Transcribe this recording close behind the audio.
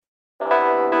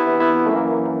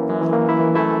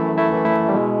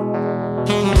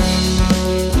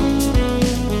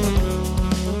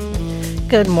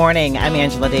Good morning. I'm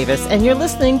Angela Davis, and you're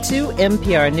listening to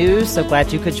NPR News. So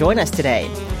glad you could join us today.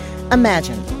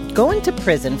 Imagine going to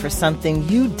prison for something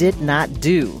you did not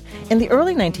do. In the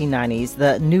early 1990s,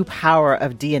 the new power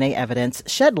of DNA evidence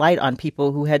shed light on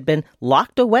people who had been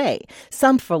locked away,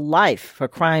 some for life, for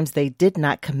crimes they did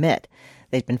not commit.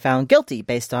 They'd been found guilty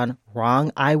based on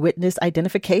wrong eyewitness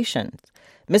identification,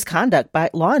 misconduct by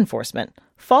law enforcement,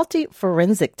 faulty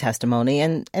forensic testimony,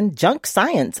 and junk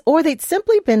science, or they'd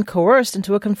simply been coerced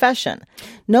into a confession.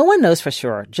 No one knows for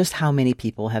sure just how many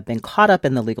people have been caught up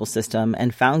in the legal system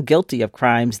and found guilty of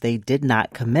crimes they did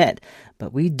not commit.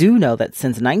 But we do know that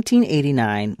since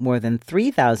 1989, more than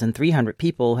 3,300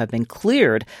 people have been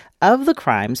cleared of the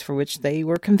crimes for which they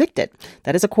were convicted.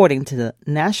 That is according to the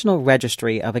National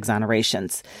Registry of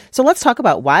Exonerations. So let's talk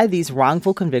about why these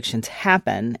wrongful convictions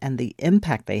happen and the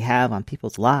impact they have on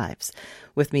people's lives.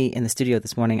 With me in the studio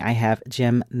this morning, I have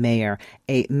Jim Mayer,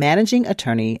 a managing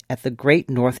attorney at the Great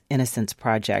North Innocence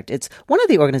Project. It's one of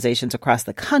the organizations across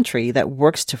the country that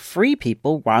works to free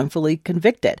people wrongfully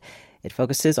convicted. It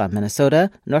focuses on Minnesota,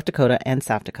 North Dakota, and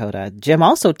South Dakota. Jim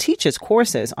also teaches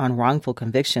courses on wrongful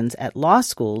convictions at law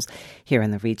schools here in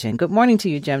the region. Good morning to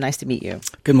you, Jim. Nice to meet you.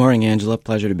 Good morning, Angela.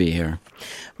 Pleasure to be here.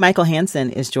 Michael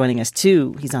Hansen is joining us,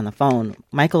 too. He's on the phone.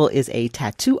 Michael is a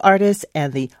tattoo artist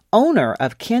and the owner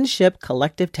of Kinship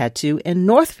Collective Tattoo in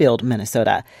Northfield,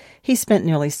 Minnesota. He spent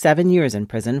nearly 7 years in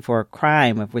prison for a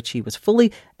crime of which he was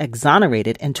fully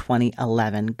exonerated in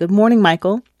 2011. Good morning,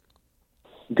 Michael.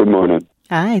 Good morning.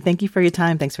 Hi, thank you for your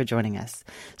time. Thanks for joining us.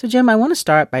 So, Jim, I want to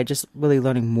start by just really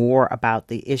learning more about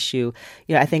the issue.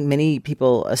 You know, I think many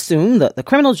people assume that the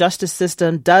criminal justice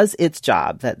system does its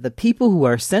job, that the people who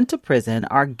are sent to prison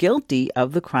are guilty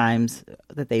of the crimes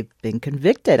that they've been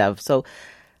convicted of. So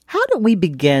how do we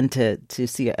begin to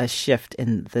see a shift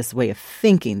in this way of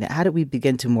thinking? How do we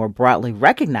begin to more broadly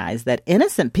recognize that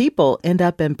innocent people end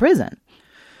up in prison?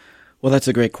 Well, that's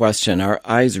a great question. Our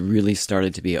eyes really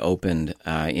started to be opened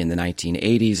in the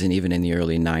 1980s and even in the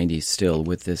early 90s still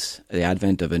with the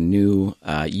advent of a new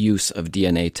use of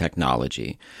DNA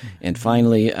technology. Mm-hmm. And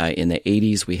finally, in the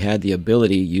 80s, we had the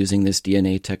ability, using this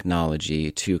DNA technology,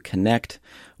 to connect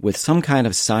with some kind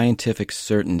of scientific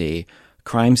certainty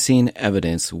crime scene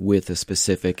evidence with a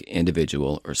specific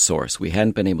individual or source. We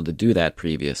hadn't been able to do that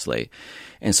previously.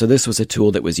 And so this was a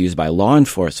tool that was used by law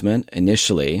enforcement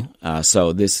initially.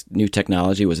 So this new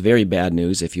technology was very bad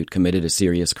news if you'd committed a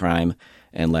serious crime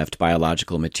and left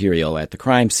biological material at the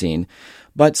crime scene.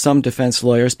 But some defense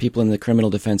lawyers, people in the criminal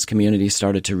defense community,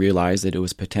 started to realize that it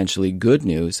was potentially good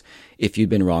news if you'd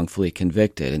been wrongfully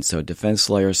convicted. And so defense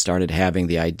lawyers started having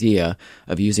the idea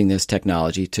of using this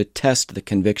technology to test the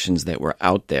convictions that were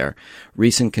out there.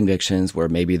 Recent convictions where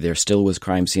maybe there still was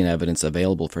crime scene evidence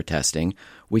available for testing.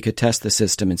 We could test the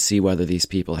system and see whether these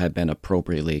people had been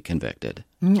appropriately convicted.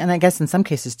 And I guess in some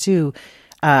cases, too,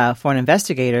 for an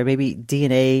investigator, maybe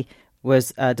DNA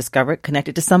was discovered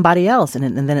connected to somebody else,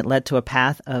 and then it led to a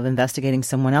path of investigating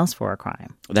someone else for a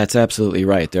crime. That's absolutely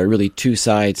right. There are really two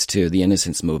sides to the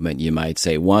innocence movement, you might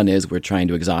say. One is we're trying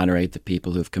to exonerate the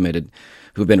people who've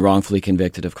been wrongfully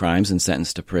convicted of crimes and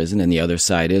sentenced to prison, and the other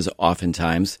side is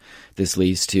oftentimes this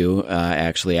leads to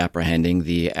actually apprehending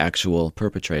the actual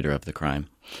perpetrator of the crime.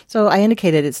 So I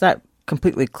indicated it's not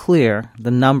completely clear,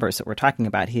 the numbers that we're talking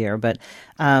about here, but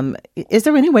is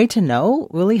there any way to know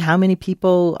really how many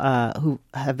people who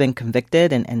have been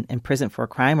convicted and imprisoned for a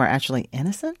crime are actually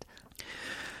innocent?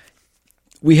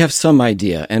 We have some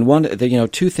idea,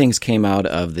 and two things came out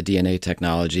of the DNA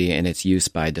technology and its use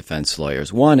by defense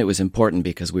lawyers. One, it was important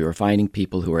because we were finding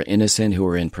people who were innocent, who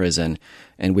were in prison,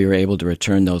 and we were able to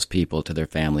return those people to their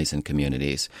families and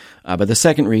communities. But the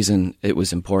second reason it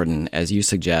was important, as you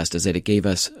suggest, is that it gave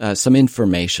us some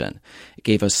information. It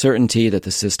gave us certainty that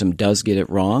the system does get it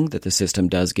wrong,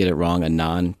 a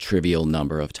non-trivial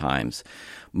number of times.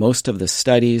 Most of the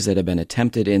studies that have been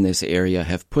attempted in this area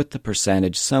have put the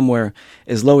percentage somewhere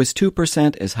as low as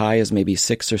 2%, as high as maybe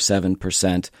 6 or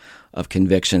 7% of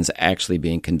convictions actually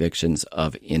being convictions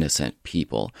of innocent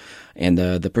people. And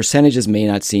the percentages may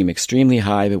not seem extremely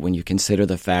high, but when you consider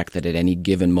the fact that at any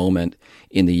given moment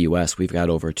in the U.S. we've got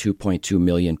over 2.2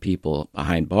 million people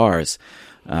behind bars,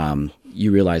 you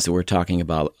realize that we're talking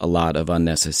about a lot of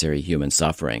unnecessary human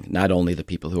suffering, not only the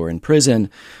people who are in prison,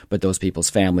 but those people's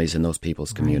families and those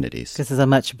people's communities. This is a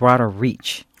much broader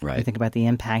reach. Right. You think about the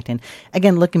impact. And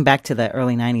again, looking back to the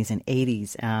early 90s and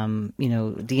 80s,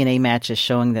 DNA matches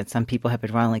showing that some people have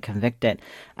been wrongly convicted.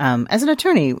 As an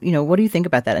attorney, what do you think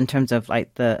about that in terms of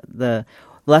like the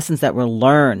lessons that were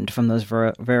learned from those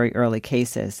very early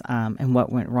cases and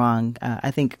what went wrong?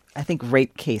 I think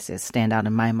rape cases stand out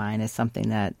in my mind as something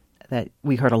that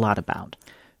we heard a lot about.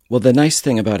 Well, the nice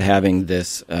thing about having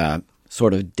this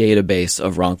sort of database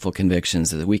of wrongful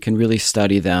convictions is that we can really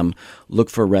study them, look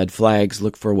for red flags,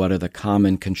 look for what are the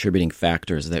common contributing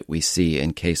factors that we see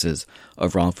in cases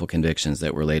of wrongful convictions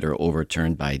that were later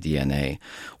overturned by DNA.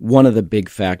 One of the big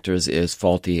factors is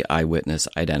faulty eyewitness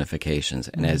identifications.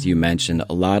 And as you mentioned,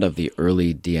 a lot of the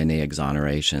early DNA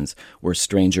exonerations were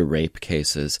stranger rape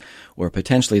cases where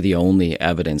potentially the only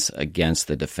evidence against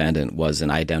the defendant was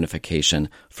an identification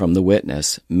from the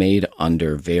witness made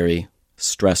under very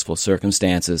stressful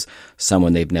circumstances,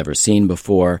 someone they've never seen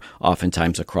before,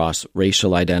 oftentimes across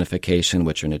racial identification,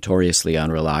 which are notoriously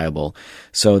unreliable.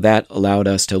 So that allowed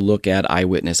us to look at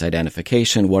eyewitness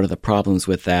identification. What are the problems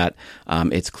with that?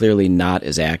 It's clearly not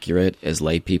as accurate as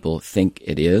lay people think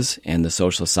it is, and the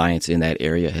social science in that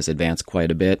area has advanced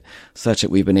quite a bit, such that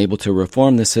we've been able to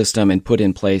reform the system and put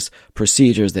in place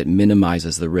procedures that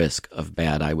minimizes the risk of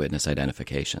bad eyewitness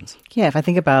identifications. Yeah, if I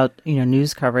think about,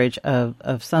 news coverage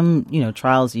of some,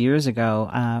 trials years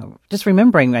ago, just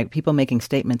remembering like people making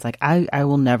statements like, I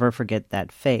will never forget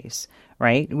that face,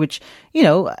 right? Which,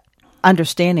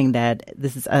 understanding that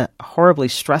this is a horribly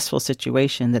stressful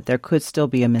situation, that there could still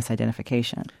be a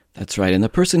misidentification. That's right. And the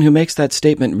person who makes that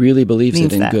statement really believes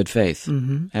it in good faith.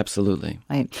 Mm-hmm. Absolutely.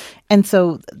 Right. And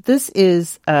so this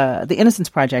is, the Innocence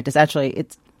Project is actually,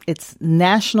 it's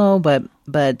national,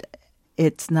 but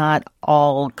it's not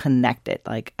all connected.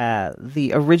 Like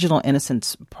the original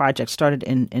Innocence Project started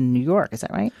in New York. Is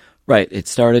that right? Right. It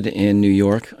started in New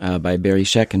York by Barry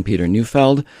Scheck and Peter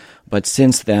Neufeld. But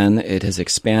since then, it has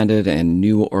expanded and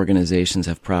new organizations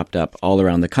have propped up all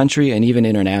around the country and even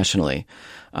internationally.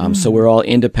 So we're all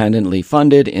independently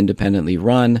funded, independently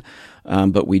run.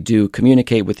 But we do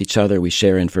communicate with each other. We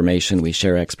share information. We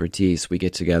share expertise. We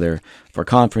get together for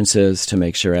conferences to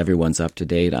make sure everyone's up to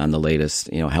date on the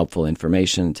latest, helpful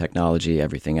information, technology,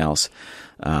 everything else.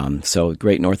 So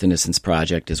Great North Innocence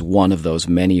Project is one of those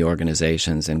many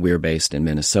organizations, and we're based in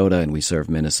Minnesota, and we serve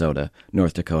Minnesota,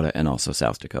 North Dakota, and also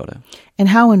South Dakota. And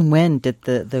how and when did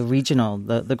the regional,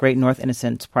 the Great North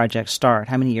Innocence Project start?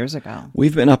 How many years ago?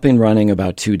 We've been up and running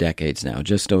about 2 decades now,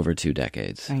 just over 2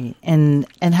 decades. Right. And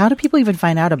how do people even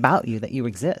find out about you, that you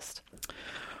exist?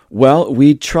 Well,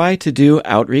 we try to do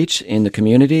outreach in the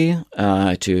community,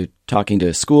 to talking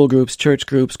to school groups, church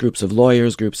groups, groups of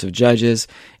lawyers, groups of judges,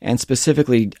 and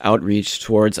specifically outreach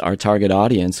towards our target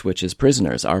audience, which is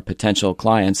prisoners. Our potential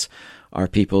clients are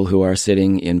people who are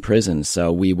sitting in prison.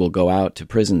 So we will go out to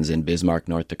prisons in Bismarck,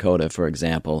 North Dakota, for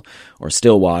example, or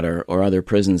Stillwater, or other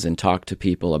prisons, and talk to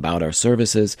people about our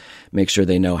services, make sure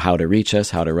they know how to reach us,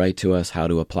 how to write to us, how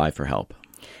to apply for help.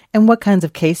 And what kinds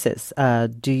of cases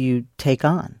do you take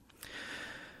on?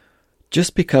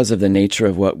 Just because of the nature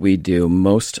of what we do,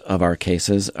 most of our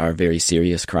cases are very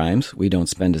serious crimes. We don't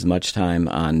spend as much time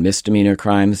on misdemeanor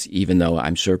crimes, even though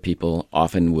I'm sure people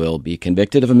often will be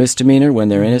convicted of a misdemeanor when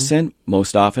they're innocent,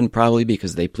 most often probably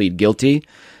because they plead guilty,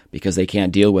 because they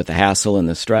can't deal with the hassle and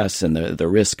the stress and the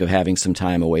risk of having some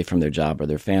time away from their job or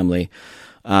their family.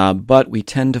 But we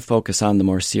tend to focus on the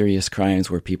more serious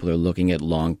crimes where people are looking at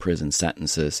long prison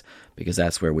sentences, because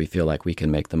that's where we feel like we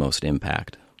can make the most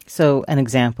impact. So an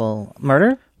example,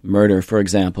 murder? Murder, for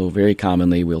example, very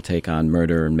commonly we'll take on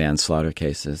murder and manslaughter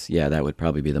cases. Yeah, that would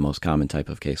probably be the most common type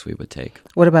of case we would take.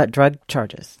 What about drug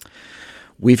charges?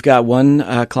 We've got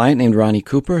one client named Ronnie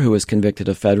Cooper who was convicted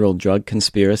of federal drug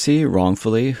conspiracy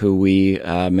wrongfully, who we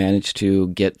managed to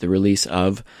get the release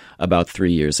of about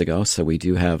 3 years ago. So we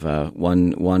do have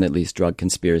one at least drug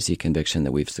conspiracy conviction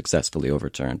that we've successfully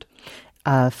overturned.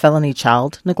 Felony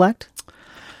child neglect?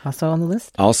 Also on the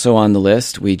list? Also on the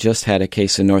list. We just had a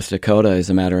case in North Dakota. As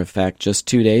a matter of fact, just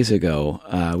 2 days ago,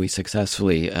 we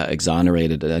successfully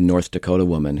exonerated a North Dakota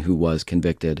woman who was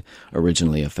convicted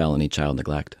originally of felony child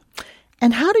neglect.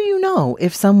 And how do you know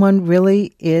if someone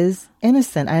really is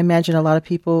innocent? I imagine a lot of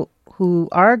people who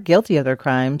are guilty of their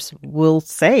crimes will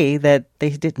say that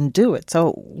they didn't do it.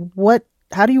 So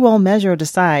how do you all measure or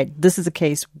decide this is a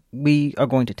case we are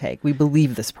going to take? We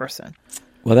believe this person.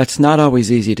 Well, that's not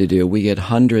always easy to do. We get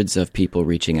hundreds of people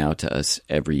reaching out to us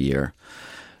every year.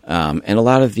 And a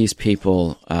lot of these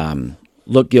people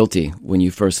look guilty when you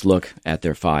first look at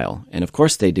their file. And of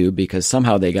course they do, because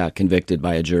somehow they got convicted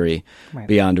by a jury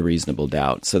beyond a reasonable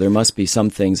doubt. So there must be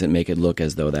some things that make it look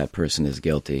as though that person is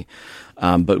guilty.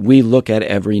 But we look at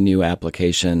every new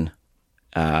application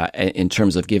in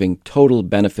terms of giving total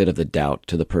benefit of the doubt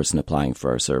to the person applying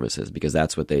for our services, because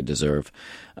that's what they deserve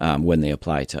when they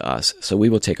apply to us. So we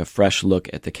will take a fresh look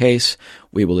at the case.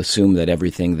 We will assume that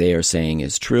everything they are saying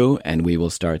is true, and we will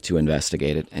start to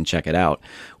investigate it and check it out.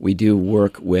 We do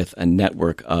work with a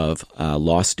network of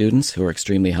law students who are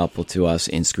extremely helpful to us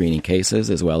in screening cases,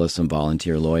 as well as some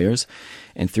volunteer lawyers.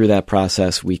 And through that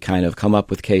process, we kind of come up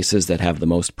with cases that have the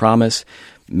most promise.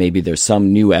 Maybe there's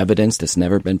some new evidence that's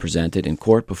never been presented in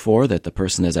court before that the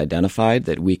person has identified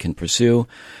that we can pursue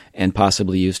and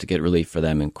possibly use to get relief for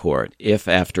them in court. If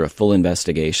after a full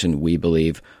investigation we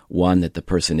believe, one, that the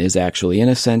person is actually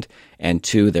innocent, and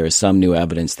two, there is some new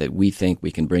evidence that we think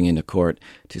we can bring into court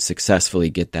to successfully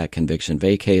get that conviction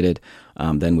vacated,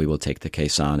 then we will take the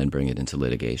case on and bring it into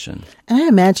litigation. And I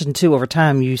imagine, too, over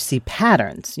time you see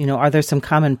patterns. Are there some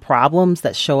common problems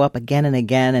that show up again and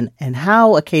again, and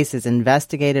how a case is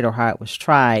investigated or how it was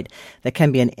tried that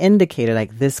can be an indicator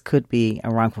like this could be a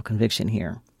wrongful conviction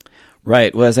here?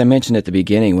 Right. Well, as I mentioned at the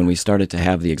beginning, when we started to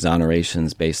have the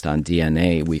exonerations based on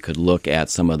DNA, we could look at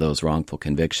some of those wrongful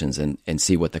convictions and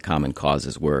see what the common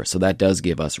causes were. So that does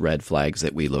give us red flags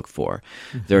that we look for.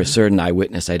 Mm-hmm. There are certain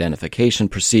eyewitness identification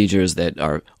procedures that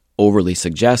are overly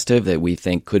suggestive that we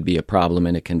think could be a problem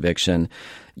in a conviction.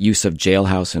 Use of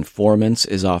jailhouse informants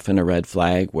is often a red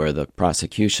flag, where the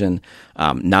prosecution,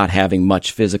 not having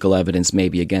much physical evidence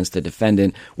maybe against the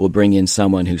defendant, will bring in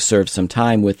someone who served some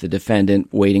time with the defendant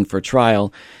waiting for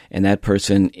trial, and that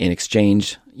person, in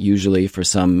exchange usually for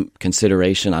some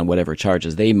consideration on whatever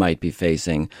charges they might be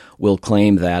facing, will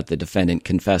claim that the defendant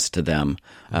confessed to them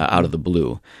out of the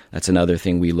blue. That's another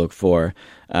thing we look for.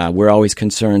 We're always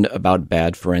concerned about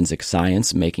bad forensic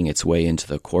science making its way into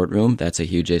the courtroom. That's a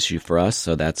huge issue for us,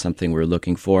 so that's something we're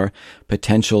looking for.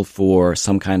 Potential for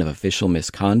some kind of official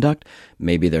misconduct.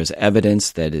 Maybe there's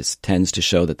evidence that tends to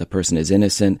show that the person is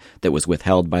innocent that was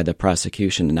withheld by the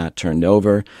prosecution and not turned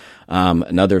over.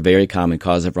 Another very common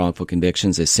cause of wrongful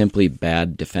convictions is simply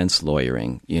bad defense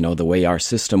lawyering. The way our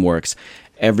system works,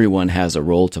 everyone has a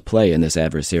role to play in this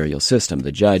adversarial system: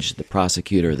 the judge, the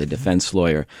prosecutor, the defense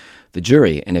lawyer, the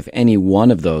jury. And if any one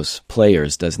of those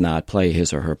players does not play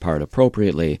his or her part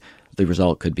appropriately, the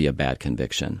result could be a bad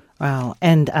conviction. Wow.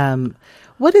 And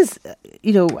what is,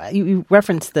 you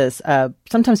referenced this,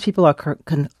 sometimes people are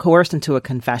coerced into a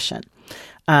confession.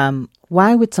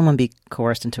 Why would someone be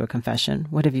coerced into a confession?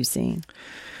 What have you seen?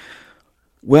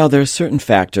 Well, there are certain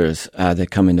factors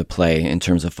that come into play in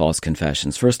terms of false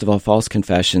confessions. First of all, false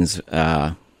confessions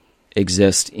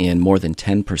exist in more than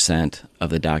 10% of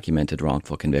the documented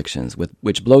wrongful convictions,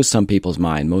 which blows some people's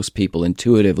mind. Most people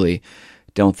intuitively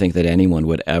don't think that anyone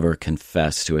would ever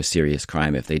confess to a serious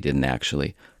crime if they didn't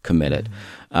actually commit it.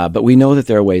 But we know that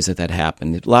there are ways that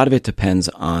happen. A lot of it depends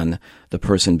on the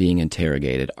person being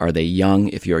interrogated. Are they young?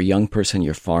 If you're a young person,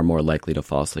 you're far more likely to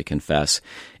falsely confess.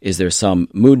 Is there some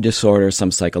mood disorder,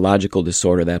 some psychological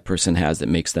disorder that person has that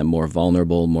makes them more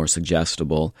vulnerable, more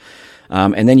suggestible?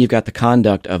 And then you've got the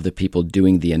conduct of the people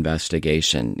doing the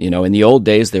investigation. In the old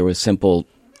days, there was simple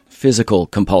physical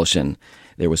compulsion.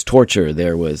 There was torture.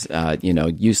 There was,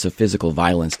 use of physical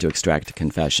violence to extract a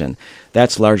confession.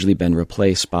 That's largely been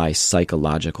replaced by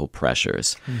psychological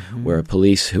pressures, where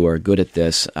police who are good at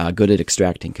this, good at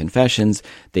extracting confessions,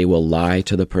 they will lie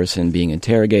to the person being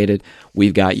interrogated.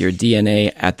 We've got your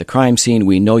DNA at the crime scene.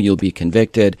 We know you'll be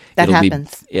convicted. That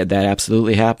happens. That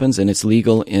absolutely happens, and it's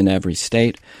legal in every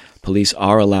state. Police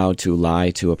are allowed to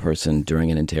lie to a person during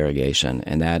an interrogation,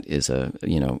 and that is a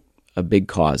big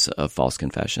cause of false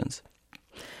confessions.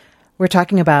 We're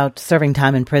talking about serving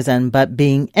time in prison, but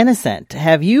being innocent.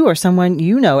 Have you or someone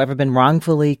ever been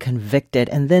wrongfully convicted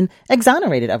and then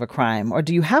exonerated of a crime? Or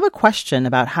do you have a question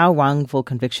about how wrongful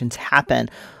convictions happen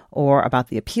or about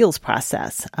the appeals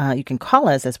process? You can call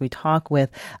us as we talk with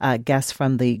guests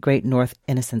from the Great North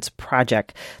Innocence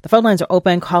Project. The phone lines are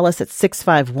open. Call us at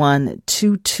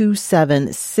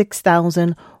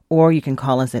 651-227-6000. Or you can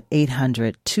call us at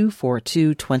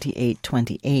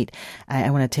 800-242-2828. I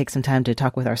want to take some time to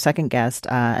talk with our second guest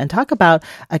and talk about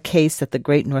a case that the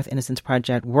Great North Innocence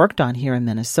Project worked on here in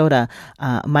Minnesota.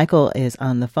 Michael is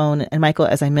on the phone. And Michael,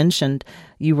 as I mentioned,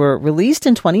 you were released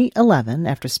in 2011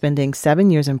 after spending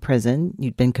 7 years in prison.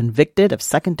 You'd been convicted of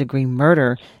second-degree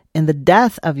murder in the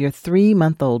death of your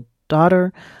 3-month-old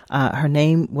daughter. Her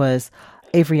name was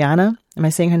Avriana. Am I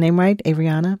saying her name right?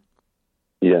 Avriana?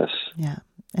 Yes. Yeah.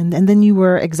 And then you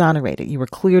were exonerated. You were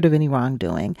cleared of any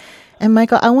wrongdoing. And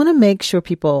Michael, I want to make sure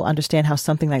people understand how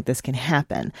something like this can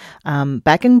happen.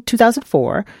 Back in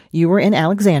 2004, you were in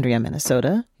Alexandria,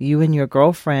 Minnesota. You and your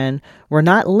girlfriend were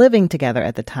not living together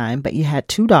at the time, but you had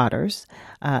 2 daughters.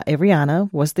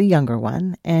 Avriana was the younger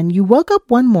one. And you woke up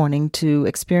one morning to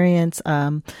experience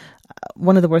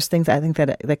one of the worst things I think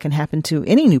that can happen to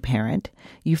any new parent.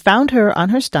 You found her on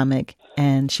her stomach,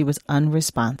 and she was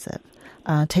unresponsive.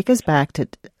 Take us back to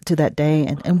that day,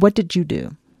 and what did you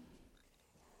do?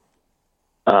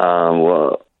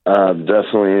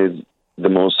 Definitely the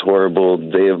most horrible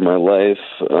day of my life.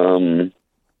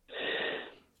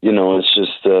 It's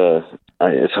just,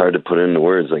 it's hard to put into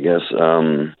words, I guess.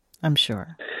 I'm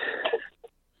sure.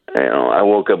 I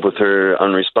woke up with her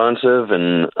unresponsive,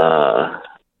 and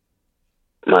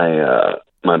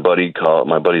my buddy's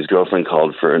girlfriend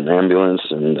called for an ambulance,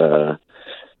 and I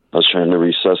was trying to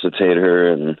resuscitate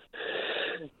her, and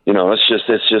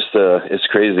it's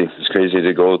crazy. It's crazy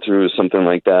to go through something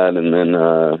like that, and then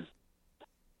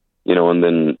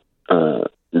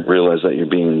realize that you're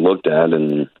being looked at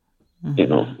and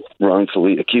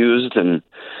wrongfully accused, and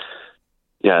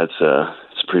it's a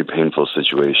pretty painful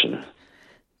situation.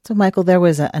 So, Michael, there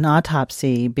was an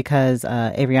autopsy because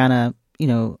Avriana,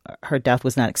 her death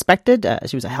was not expected.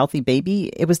 She was a healthy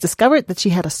baby. It was discovered that she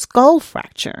had a skull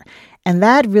fracture, and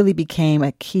that really became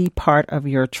a key part of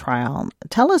your trial.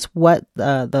 Tell us what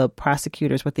the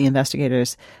prosecutors, what the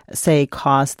investigators say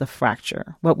caused the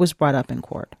fracture. What was brought up in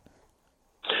court?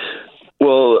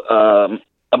 Well,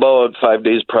 about 5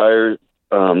 days prior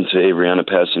to Avriana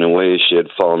passing away, she had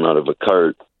fallen out of a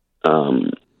cart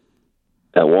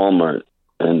at Walmart,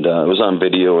 and it was on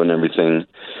video and everything.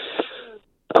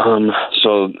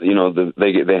 So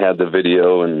they had the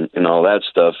video and all that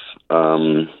stuff.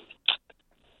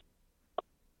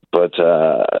 What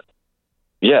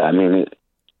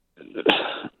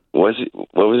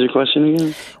was your question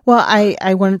again? Well,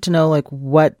 I wanted to know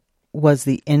what was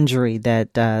the injury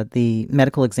that the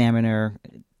medical examiner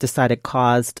decided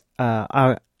caused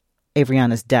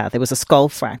Avriana's death. It was a skull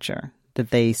fracture that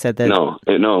they said that. No,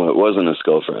 it wasn't a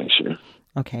skull fracture.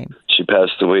 Okay. She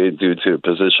passed away due to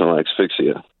positional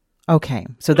asphyxia. Okay,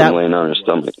 so that laying on her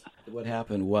stomach. What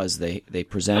happened was they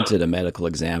presented a medical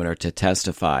examiner to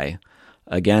testify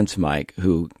against Mike,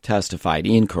 who testified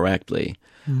incorrectly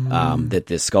that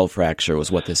this skull fracture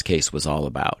was what this case was all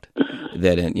about.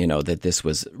 That this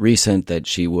was recent, that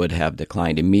she would have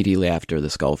declined immediately after the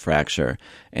skull fracture,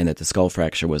 and that the skull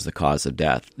fracture was the cause of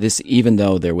death. This, even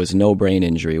though there was no brain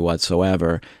injury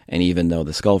whatsoever, and even though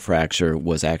the skull fracture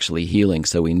was actually healing,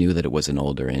 so we knew that it was an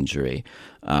older injury.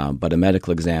 But a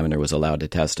medical examiner was allowed to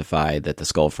testify that the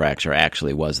skull fracture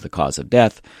actually was the cause of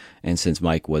death, and since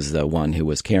Mike was the one who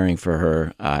was caring for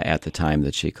her at the time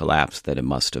that she collapsed, that it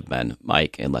must have been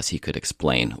Mike, unless he could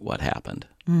explain what happened.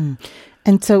 Mm.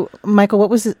 And so, Michael,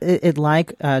 what was it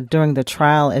like during the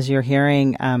trial as you're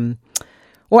hearing,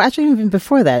 or actually even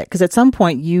before that? Because at some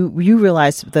point you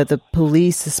realized that the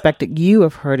police suspected you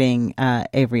of hurting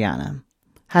Avriana.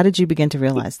 How did you begin to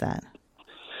realize that?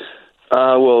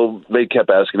 Well, they kept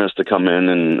asking us to come in,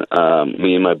 and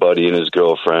me and my buddy and his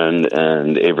girlfriend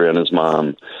and Avriana's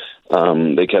mom,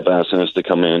 they kept asking us to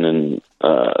come in and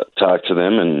talk to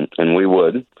them, and we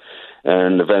would.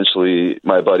 And eventually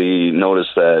my buddy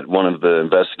noticed that one of the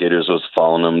investigators was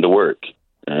following him to work.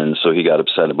 And so he got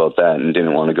upset about that and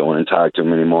didn't want to go in and talk to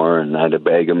him anymore. And I had to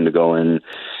beg him to go in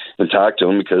and talk to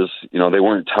him because, they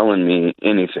weren't telling me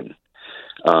anything.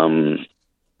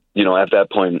 At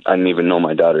that point, I didn't even know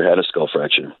my daughter had a skull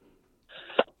fracture.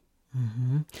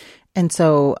 Mm-hmm. And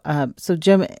so,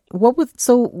 Jim,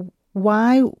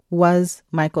 why was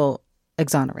Michael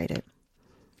exonerated?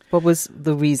 What was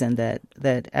the reason that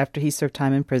after he served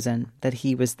time in prison, that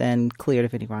he was then cleared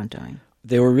of any wrongdoing?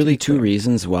 There were really 2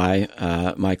 reasons why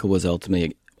Michael was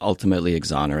ultimately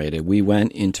exonerated. We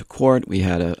went into court. We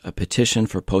had a petition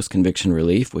for post-conviction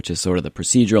relief, which is sort of the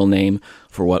procedural name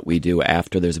for what we do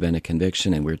after there's been a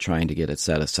conviction, and we're trying to get it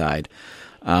set aside.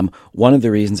 One of the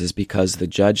reasons is because the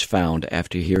judge found,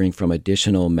 after hearing from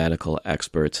additional medical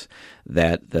experts,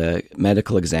 that the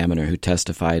medical examiner who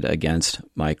testified against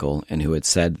Michael and who had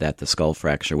said that the skull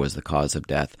fracture was the cause of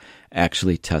death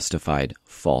actually testified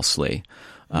falsely.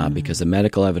 Because the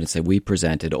medical evidence that we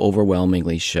presented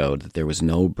overwhelmingly showed that there was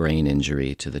no brain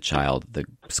injury to the child. The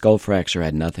skull fracture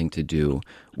had nothing to do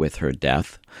with her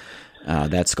death.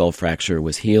 That skull fracture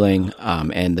was healing,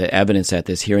 and the evidence at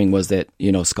this hearing was that,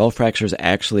 skull fractures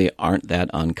actually aren't that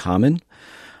uncommon.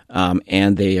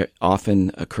 and they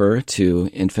often occur to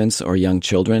infants or young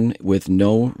children with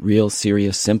no real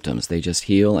serious symptoms. They just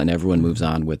heal and everyone moves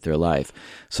on with their life.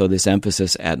 So this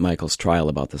emphasis at Michael's trial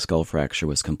about the skull fracture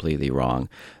was completely wrong.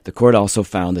 The court also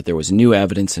found that there was new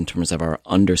evidence in terms of our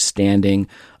understanding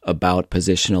about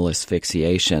positional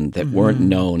asphyxiation that weren't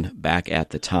known back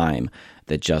at the time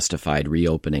that justified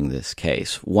reopening this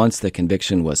case. Once the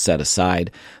conviction was set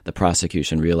aside, the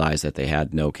prosecution realized that they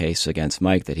had no case against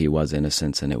Mike, that he was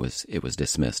innocent, and it was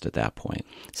dismissed at that point.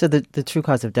 So the true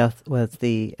cause of death was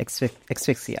the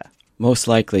asphyxia? Most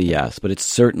likely, yes, but it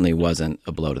certainly wasn't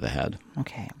a blow to the head.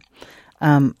 Okay.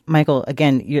 Michael,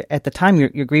 again, at the time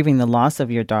you're grieving the loss of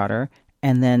your daughter,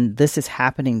 and then this is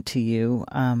happening to you.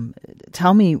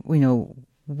 Tell me,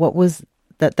 what was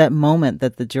that moment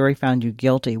that the jury found you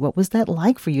guilty? What was that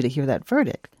like for you to hear that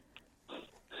verdict?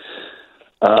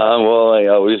 Well, I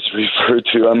always refer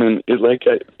to,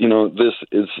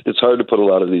 it's hard to put a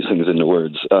lot of these things into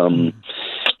words.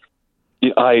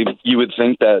 You would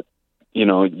think that,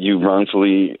 you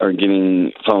wrongfully are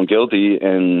getting found guilty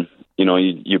and,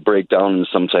 you break down in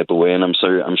some type of way. And I'm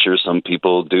sure some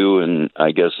people do. And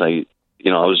I guess I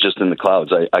was just in the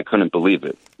clouds. I couldn't believe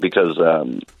it because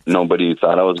nobody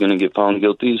thought I was going to get found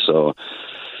guilty. So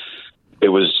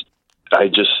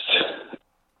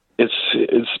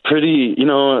it's pretty,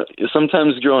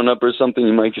 sometimes growing up or something,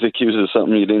 you might get accused of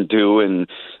something you didn't do and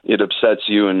it upsets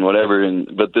you and whatever.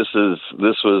 But this was,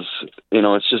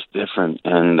 it's just different.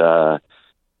 And I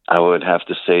would have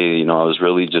to say, I was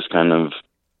really just kind of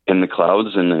in the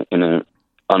clouds in an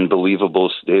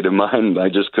unbelievable state of mind. I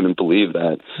just couldn't believe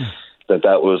that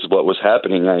was what was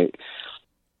happening. I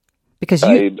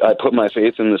put my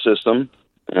faith in the system,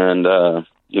 and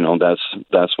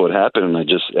that's what happened. And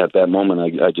at that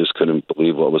moment, I just couldn't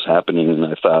believe what was happening. And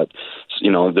I thought,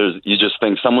 you just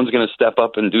think someone's going to step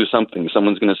up and do something.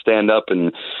 Someone's going to stand up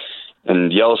and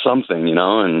yell something,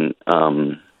 and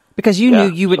because you knew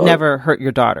you would never hurt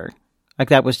your daughter. Like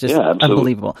that was just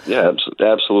unbelievable. Yeah,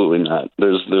 absolutely not.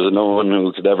 There's no one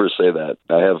who could ever say that.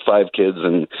 I have 5 kids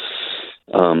and.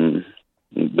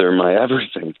 They're my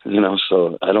everything,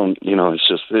 so I don't,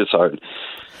 it's hard.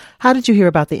 How did you hear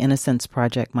about the Innocence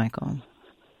Project, Michael?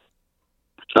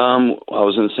 I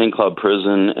was in St. Cloud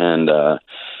prison and,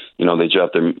 they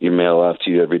drop your mail off to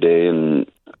you every day. And,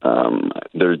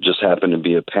 there just happened to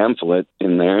be a pamphlet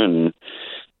in there and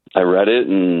I read it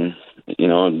and,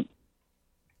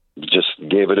 just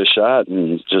gave it a shot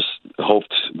and just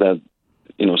hoped that,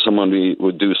 someone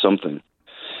would do something.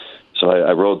 So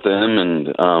I wrote them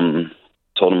and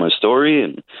told them my story,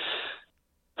 and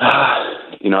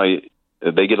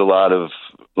they get a lot of,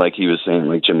 like he was saying,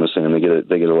 like Jim was saying,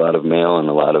 they get a lot of mail and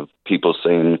a lot of people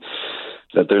saying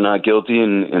that they're not guilty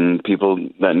and people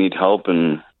that need help.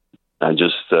 And I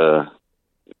just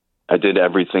I did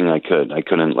everything I could. I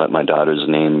couldn't let my daughter's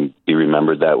name be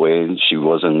remembered that way. She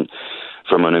wasn't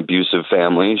from an abusive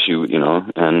family.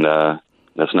 And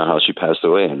that's not how she passed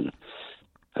away. And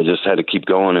I just had to keep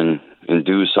going and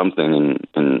do something,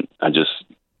 and I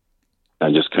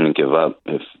just couldn't give up.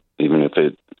 Even if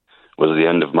it was the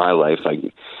end of my life,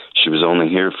 she was only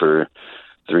here for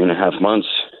 3.5 months,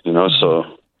 so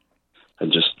I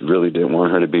just really didn't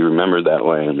want her to be remembered that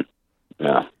way. And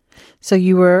yeah. So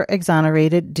you were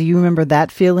exonerated. Do you remember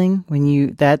that feeling when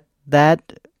you that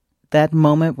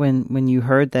moment when you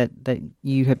heard that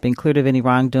you had been cleared of any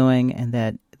wrongdoing and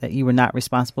that you were not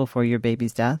responsible for your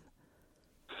baby's death?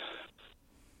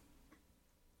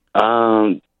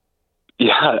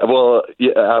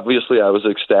 Obviously I was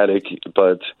ecstatic,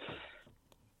 but,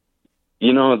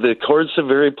 the court's a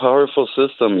very powerful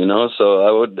system, so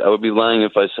I would be lying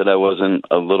if I said I wasn't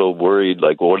a little worried,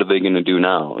 like, well, what are they going to do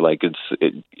now? Like,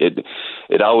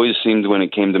 it always seemed, when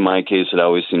it came to my case, it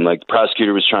always seemed like the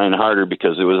prosecutor was trying harder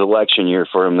because it was election year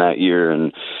for him that year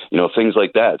and, things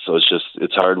like that. So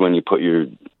it's hard when you put your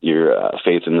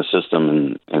faith in the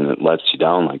system and it lets you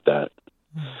down like that.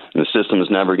 And the system is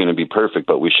never going to be perfect,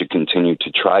 but we should continue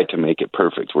to try to make it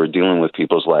perfect. We're dealing with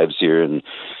people's lives here, and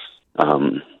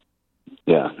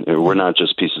we're not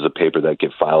just pieces of paper that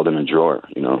get filed in a drawer,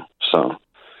 So,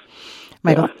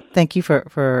 Michael, thank you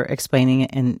for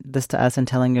explaining this to us and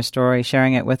telling your story,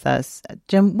 sharing it with us.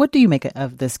 Jim, what do you make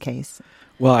of this case?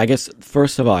 Well, I guess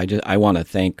first of all, I want to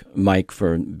thank Mike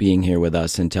for being here with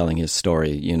us and telling his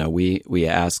story. We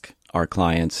ask our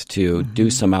clients to do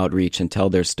some outreach and tell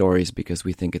their stories because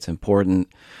we think it's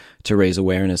important to raise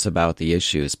awareness about the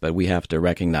issues. But we have to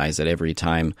recognize that every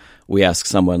time we ask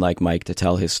someone like Mike to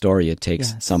tell his story, it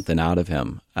takes something out of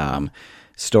him.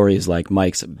 stories like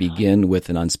Mike's begin with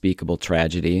an unspeakable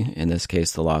tragedy, in this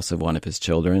case, the loss of one of his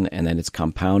children, and then it's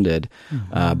compounded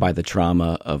by the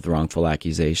trauma of wrongful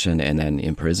accusation and then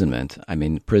imprisonment. I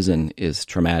mean, prison is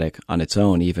traumatic on its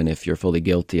own, even if you're fully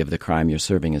guilty of the crime you're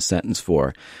serving a sentence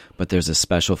for. But there's a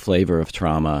special flavor of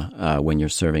trauma when you're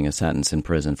serving a sentence in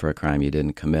prison for a crime you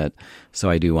didn't commit.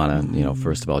 So I do want to,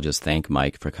 first of all, just thank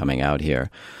Mike for coming out here.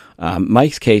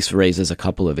 Mike's case raises a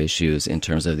couple of issues in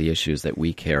terms of the issues that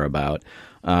we care about.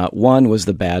 One was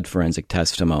the bad forensic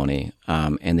testimony,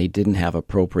 and they didn't have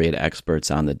appropriate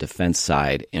experts on the defense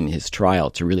side in his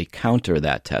trial to really counter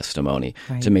that testimony,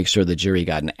 to make sure the jury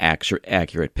got an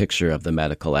accurate picture of the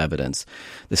medical evidence.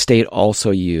 The state also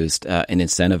used an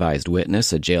incentivized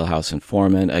witness, a jailhouse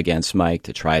informant, against Mike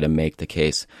to try to make the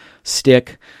case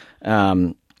stick.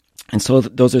 And so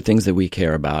those are things that we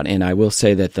care about. And I will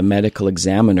say that the medical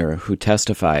examiner who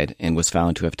testified and was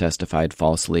found to have testified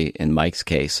falsely in Mike's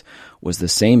case was the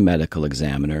same medical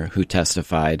examiner who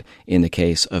testified in the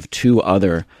case of two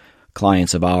other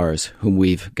clients of ours whom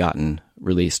we've gotten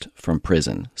released from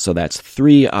prison. So that's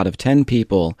 3 out of 10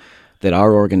 people that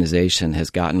our organization has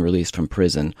gotten released from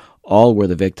prison. All were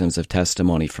the victims of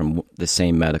testimony from the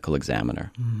same medical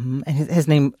examiner. Mm-hmm. And his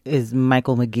name is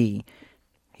Michael McGee.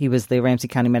 He was the Ramsey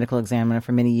County medical examiner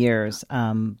for many years,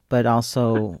 but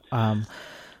also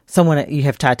someone you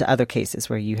have tied to other cases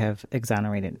where you have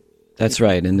exonerated. That's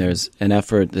right, and there's an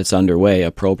effort that's underway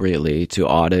appropriately to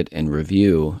audit and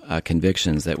review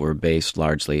convictions that were based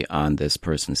largely on this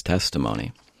person's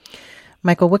testimony.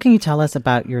 Michael, what can you tell us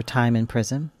about your time in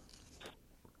prison?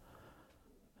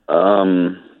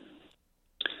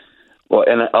 Well,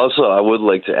 and also I would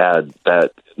like to add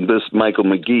that this Michael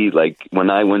McGee, like when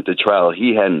I went to trial,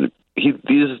 these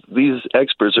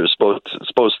experts are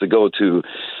supposed to go to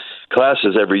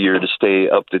classes every year to stay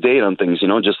up to date on things,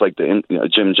 just like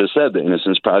Jim just said, the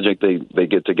Innocence Project, they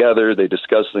get together, they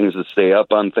discuss things to stay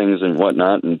up on things and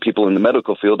whatnot, and people in the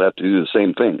medical field have to do the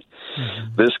same thing.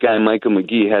 Mm-hmm. This guy, Michael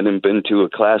McGee, hadn't been to a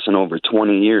class in over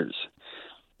 20 years.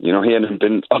 He hadn't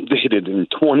been updated in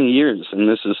 20 years, and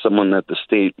this is someone that the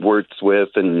state works with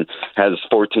and has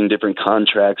 14 different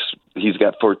contracts. He's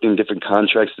got 14 different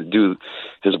contracts to do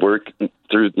his work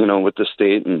through, with the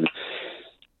state. And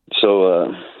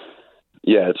so,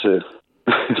 it's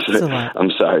a lot.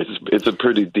 I'm sorry, it's a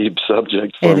pretty deep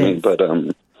subject for me, but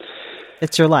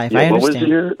it's your life. Yeah, I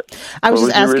understand. I was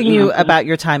just asking you about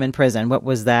your time in prison. What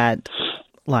was that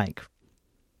like?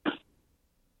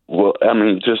 Well, I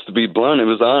mean, just to be blunt, it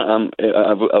was I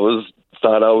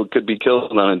thought I could be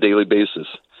killed on a daily basis.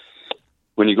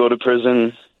 When you go to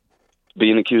prison,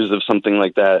 being accused of something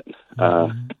like that,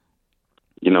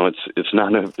 it's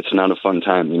not a fun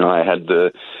time. I had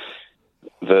the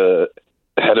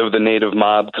head of the Native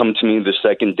mob come to me the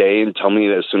second day and tell me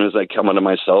that as soon as I come out of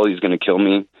my cell, he's going to kill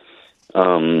me.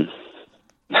 I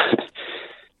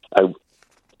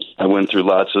went through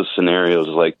lots of scenarios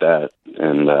like that,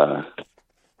 and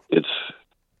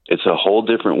it's a whole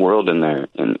different world in there,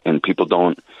 and people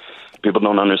don't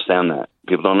understand that.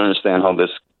 People don't understand how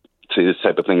this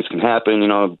type of things can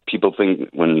happen. People think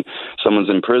when someone's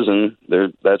in prison,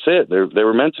 that's it. They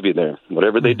were meant to be there.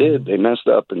 Whatever they did, they messed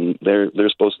up, and they're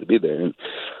supposed to be there.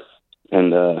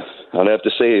 And I'd have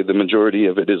to say the majority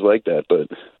of it is like that. But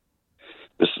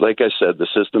like I said, the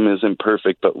system isn't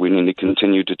perfect, but we need to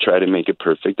continue to try to make it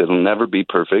perfect. It'll never be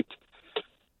perfect.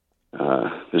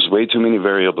 There's way too many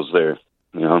variables there.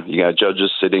 You got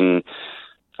judges sitting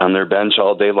on their bench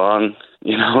all day long.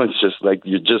 It's just like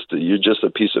you're just a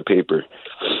piece of paper.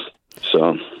 So,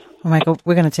 well, Michael,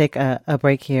 we're going to take a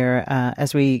break here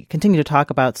as we continue to talk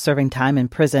about serving time in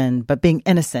prison, but being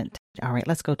innocent. All right,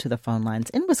 let's go to the phone lines.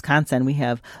 In Wisconsin, we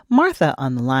have Martha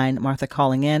on the line. Martha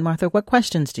calling in. Martha, what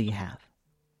questions do you have?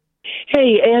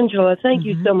 Hey, Angela, thank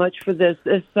you so much for this.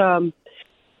 This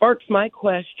sparks my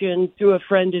question through a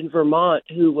friend in Vermont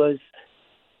who was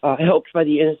helped by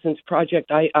the Innocence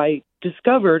Project. I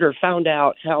discovered or found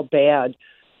out how bad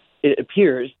it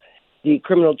appears the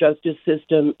criminal justice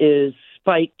system is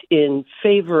spiked in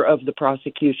favor of the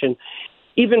prosecution,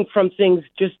 even from things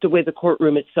just the way the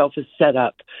courtroom itself is set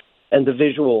up and the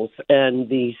visuals and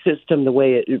the system, the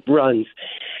way it runs.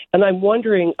 And I'm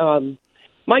wondering,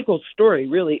 Michael's story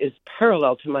really is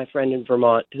parallel to my friend in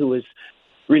Vermont who was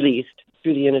released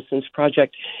through the Innocence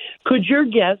Project. Could your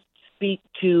guest speak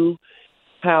to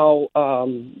how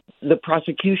the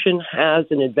prosecution has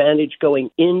an advantage going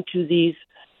into these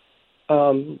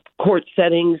court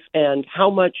settings, and how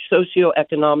much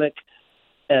socioeconomic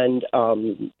and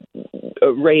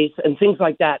race and things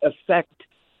like that affect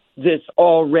this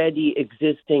already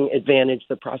existing advantage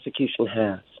the prosecution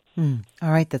has?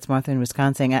 All right, that's Martha in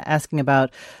Wisconsin asking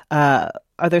about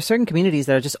are there certain communities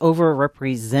that are just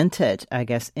overrepresented, I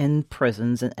guess, in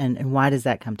prisons, and why does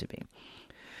that come to be?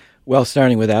 Well,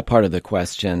 starting with that part of the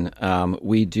question,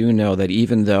 we do know that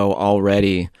even though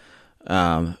already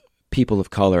people of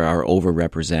color are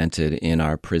overrepresented in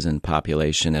our prison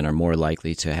population and are more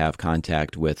likely to have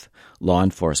contact with law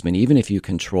enforcement, even if you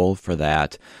control for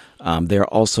that, they're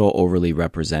also overly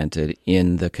represented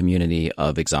in the community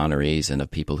of exonerees and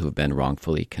of people who have been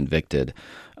wrongfully convicted.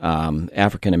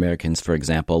 African Americans, for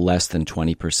example, less than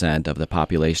 20% of the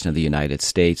population of the United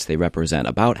States. They represent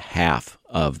about half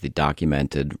of the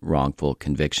documented wrongful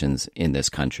convictions in this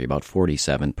country, about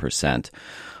 47%.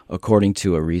 According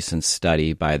to a recent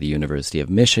study by the University of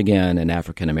Michigan, an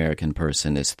African American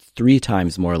person is 3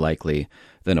 times more likely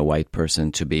than a white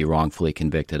person to be wrongfully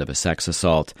convicted of a sex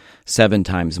assault, 7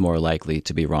 times more likely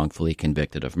to be wrongfully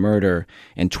convicted of murder,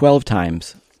 and 12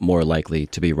 times more likely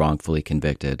to be wrongfully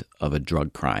convicted of a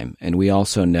drug crime. And we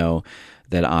also know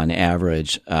that on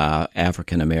average,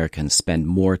 African Americans spend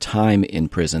more time in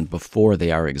prison before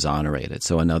they are exonerated.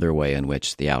 So another way in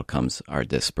which the outcomes are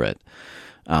disparate.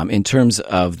 In terms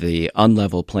of the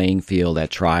unlevel playing field at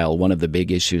trial, one of the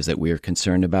big issues that we are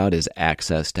concerned about is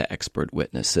access to expert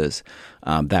witnesses.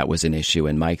 That was an issue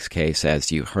in Mike's case, as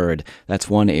you heard. That's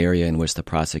one area in which the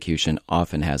prosecution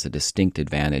often has a distinct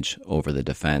advantage over the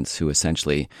defense, who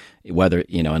essentially,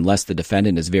 unless the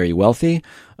defendant is very wealthy,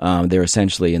 they're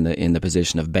essentially in the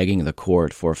position of begging the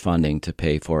court for funding to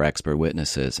pay for expert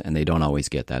witnesses, and they don't always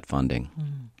get that funding.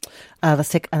 Let's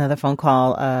take another phone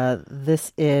call.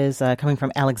 This is coming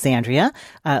from Alexandria.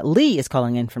 Lee is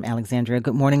calling in from Alexandria.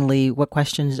 Good morning, Lee. What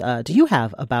questions do you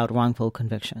have about wrongful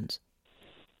convictions?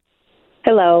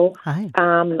 Hello. Hi.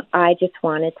 I just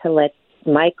wanted to let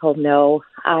Michael know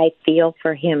I feel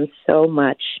for him so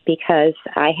much because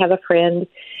I have a friend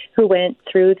who went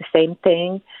through the same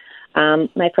thing.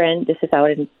 My friend, this is out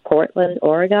in Portland,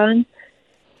 Oregon.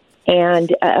 And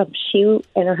she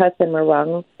and her husband were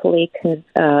wrongfully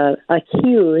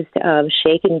accused of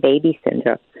shaken baby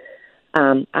syndrome.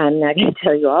 I'm not going to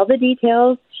tell you all the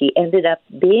details. She ended up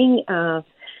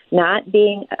not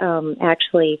being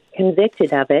actually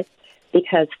convicted of it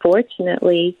because,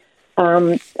 fortunately,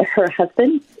 her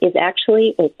husband is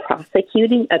actually a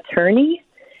prosecuting attorney,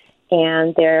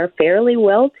 and they're fairly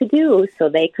well-to-do, so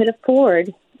they could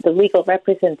afford the legal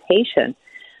representation.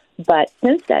 But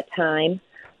since that time,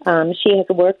 she has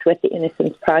worked with the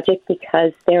Innocence Project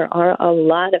because there are a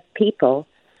lot of people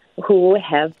who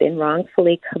have been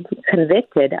wrongfully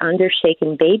convicted under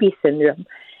shaken baby syndrome.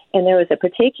 And there was a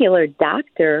particular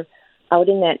doctor out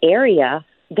in that area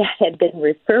that had been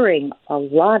referring a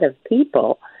lot of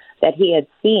people that he had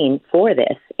seen for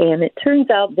this. And it turns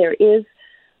out there is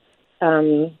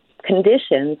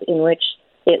conditions in which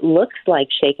it looks like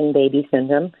shaken baby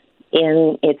syndrome,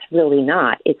 and it's really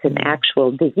not. It's an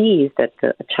actual disease that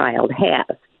the child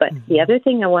has. But the other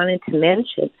thing I wanted to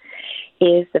mention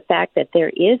is the fact that there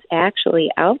is actually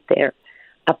out there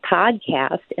a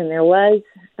podcast, and there was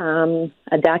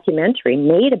a documentary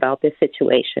made about this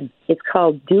situation. It's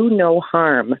called Do No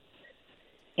Harm,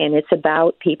 and it's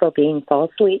about people being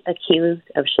falsely accused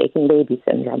of shaken baby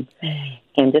syndrome.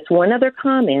 And just one other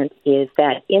comment is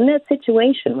that in that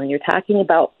situation, when you're talking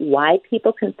about why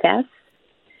people confess,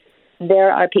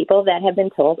 there are people that have been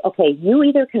told, okay, you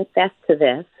either confess to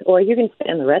this or you're going to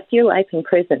spend the rest of your life in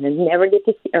prison and never get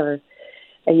to see, or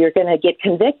you're going to get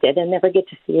convicted and never get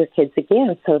to see your kids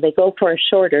again. So they go for a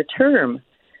shorter term,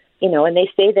 and they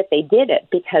say that they did it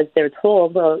because they're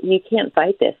told, well, you can't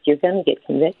fight this. You're going to get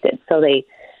convicted. So they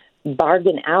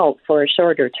bargain out for a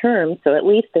shorter term. So at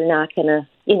least they're not going to,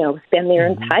 spend their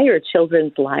entire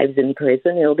children's lives in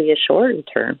prison. It'll be a shorter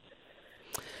term.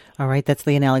 All right, that's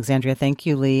Lee in Alexandria. Thank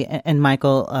you, Lee. And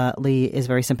Michael, Lee is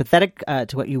very sympathetic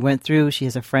to what you went through. She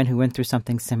has a friend who went through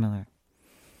something similar.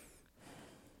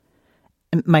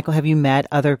 And Michael, have you met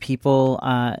other people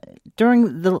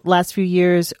during the last few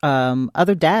years,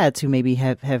 other dads who maybe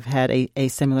have had a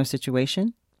similar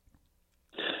situation?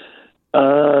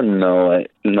 No, I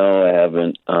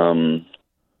haven't.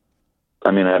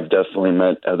 I've definitely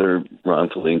met other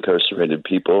wrongfully incarcerated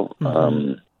people.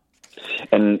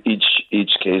 And each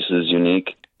case is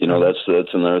unique.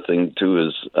 That's another thing too.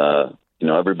 Is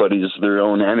everybody's their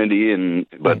own entity,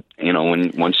 but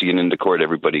once you get into court,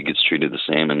 everybody gets treated the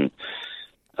same. And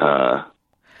I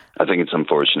think it's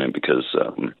unfortunate because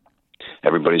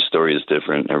everybody's story is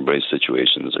different. Everybody's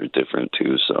situations are different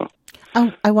too. So.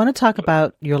 I want to talk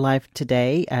about your life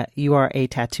today. You are a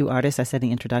tattoo artist. I said in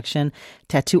the introduction,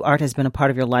 tattoo art has been a part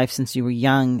of your life since you were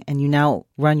young, and you now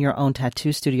run your own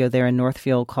tattoo studio there in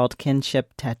Northfield called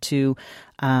Kinship Tattoo.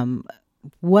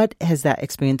 What has that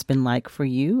experience been like for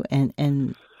you?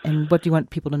 And And what do you want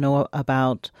people to know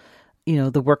about,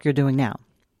 the work you're doing now?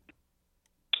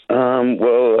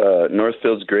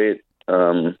 Northfield's great.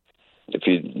 If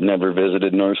you've never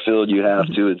visited Northfield, you have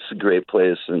to. It's a great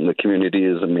place, and the community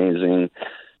is amazing.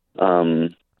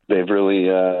 They've really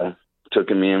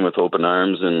taken me in with open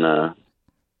arms, and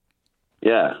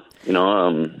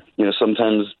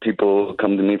sometimes people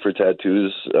come to me for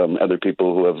tattoos. Other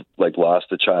people who have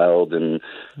lost a child and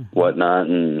whatnot,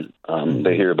 and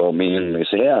they hear about me and they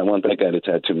say, "Yeah, I want that guy to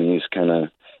tattoo me." He's kind of,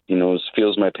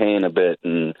 feels my pain a bit,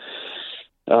 and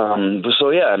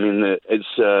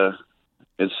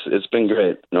it's been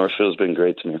great. Northfield's been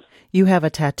great to me. You have a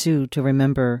tattoo to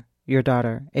remember your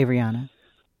daughter, Avriana.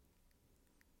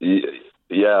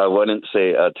 Yeah, I wouldn't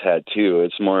say a tattoo.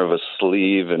 It's more of a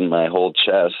sleeve in my whole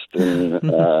chest. And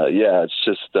it's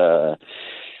just,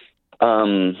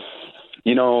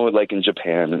 like in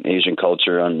Japan and Asian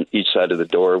culture, on each side of the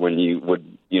door, when you would,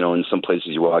 in some places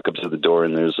you walk up to the door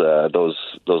and there's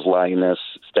those lioness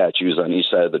statues on each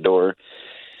side of the door.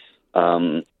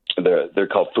 They're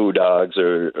called fu dogs,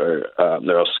 or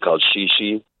they're also called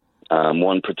shishi.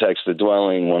 One protects the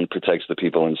dwelling, one protects the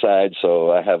people inside.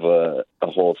 So I have a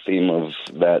whole theme of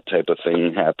that type of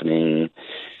thing happening.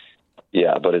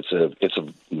 Yeah, but it's a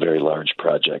very large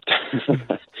project.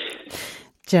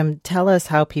 Jim, tell us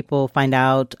how people find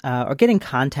out or get in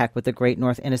contact with the Great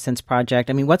North Innocence Project.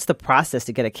 I mean, what's the process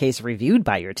to get a case reviewed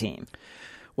by your team?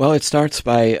 Well, it starts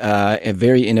by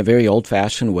in a very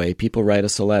old-fashioned way. People write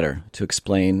us a letter to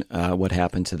explain what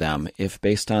happened to them. If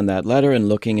based on that letter and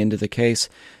looking into the case,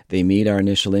 they meet our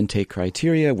initial intake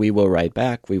criteria, we will write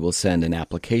back. We will send an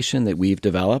application that we've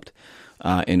developed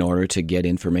in order to get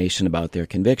information about their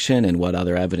conviction and what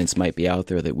other evidence might be out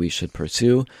there that we should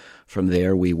pursue. From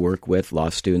there, we work with law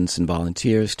students and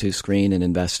volunteers to screen and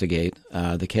investigate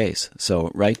the case. So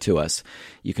write to us.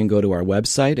 You can go to our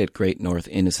website at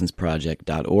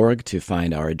greatnorthinnocenceproject.org to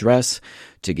find our address,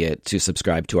 to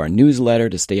subscribe to our newsletter,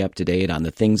 to stay up to date on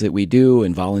the things that we do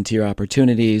and volunteer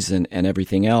opportunities and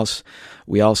everything else.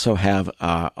 We also have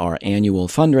our annual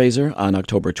fundraiser on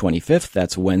October 25th.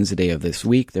 That's Wednesday of this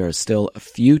week. There are still a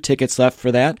few tickets left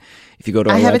for that. If you go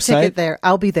to our website. I have a ticket there.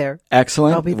 I'll be there.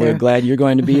 Excellent. I'll be there. We're glad you're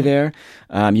going to be there.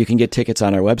 You can get tickets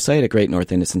on our website at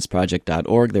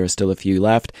greatnorthinnocenceproject.org. There are still a few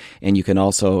left. And you can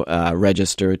also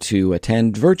register to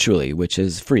attend virtually, which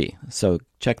is free. So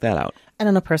check that out. And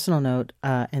on a personal note,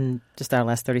 in just our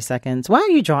last 30 seconds, why are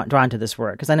you drawn to this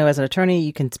work? Because I know as an attorney,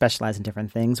 you can specialize in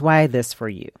different things. Why this for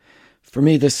you? For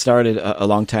me, this started a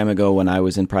long time ago when I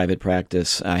was in private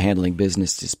practice handling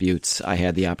business disputes. I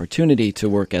had the opportunity to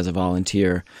work as a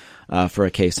volunteer for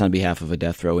a case on behalf of a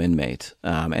death row inmate.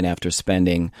 And after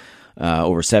spending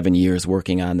over 7 years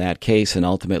working on that case and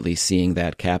ultimately seeing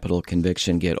that capital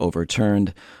conviction get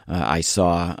overturned, I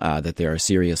saw that there are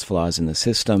serious flaws in the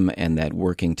system and that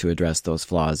working to address those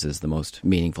flaws is the most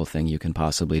meaningful thing you can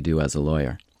possibly do as a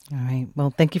lawyer. All right.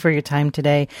 Well, thank you for your time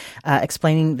today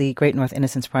explaining the Great North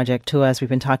Innocence Project to us. We've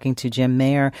been talking to Jim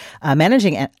Mayer,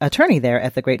 managing attorney there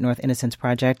at the Great North Innocence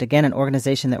Project, again, an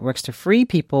organization that works to free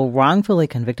people wrongfully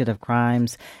convicted of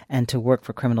crimes and to work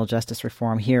for criminal justice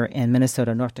reform here in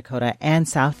Minnesota, North Dakota, and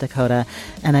South Dakota.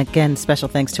 And again, special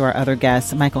thanks to our other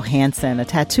guests, Michael Hansen, a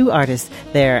tattoo artist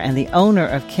there and the owner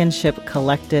of Kinship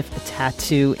Collective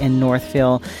Tattoo in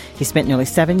Northfield. He spent nearly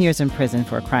 7 years in prison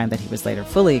for a crime that he was later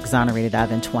fully exonerated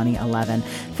of in 2011.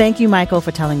 Thank you, Michael,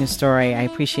 for telling your story. I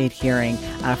appreciate hearing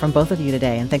from both of you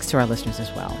today, and thanks to our listeners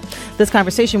as well. This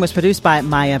conversation was produced by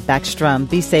Maya Backstrom.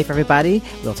 Be safe, everybody.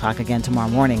 We'll talk again tomorrow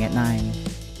morning at 9.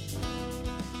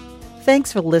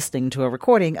 Thanks for listening to a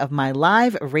recording of my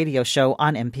live radio show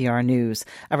on NPR News.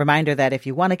 A reminder that if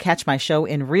you want to catch my show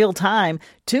in real time,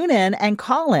 tune in and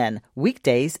call in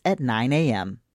weekdays at 9 a.m.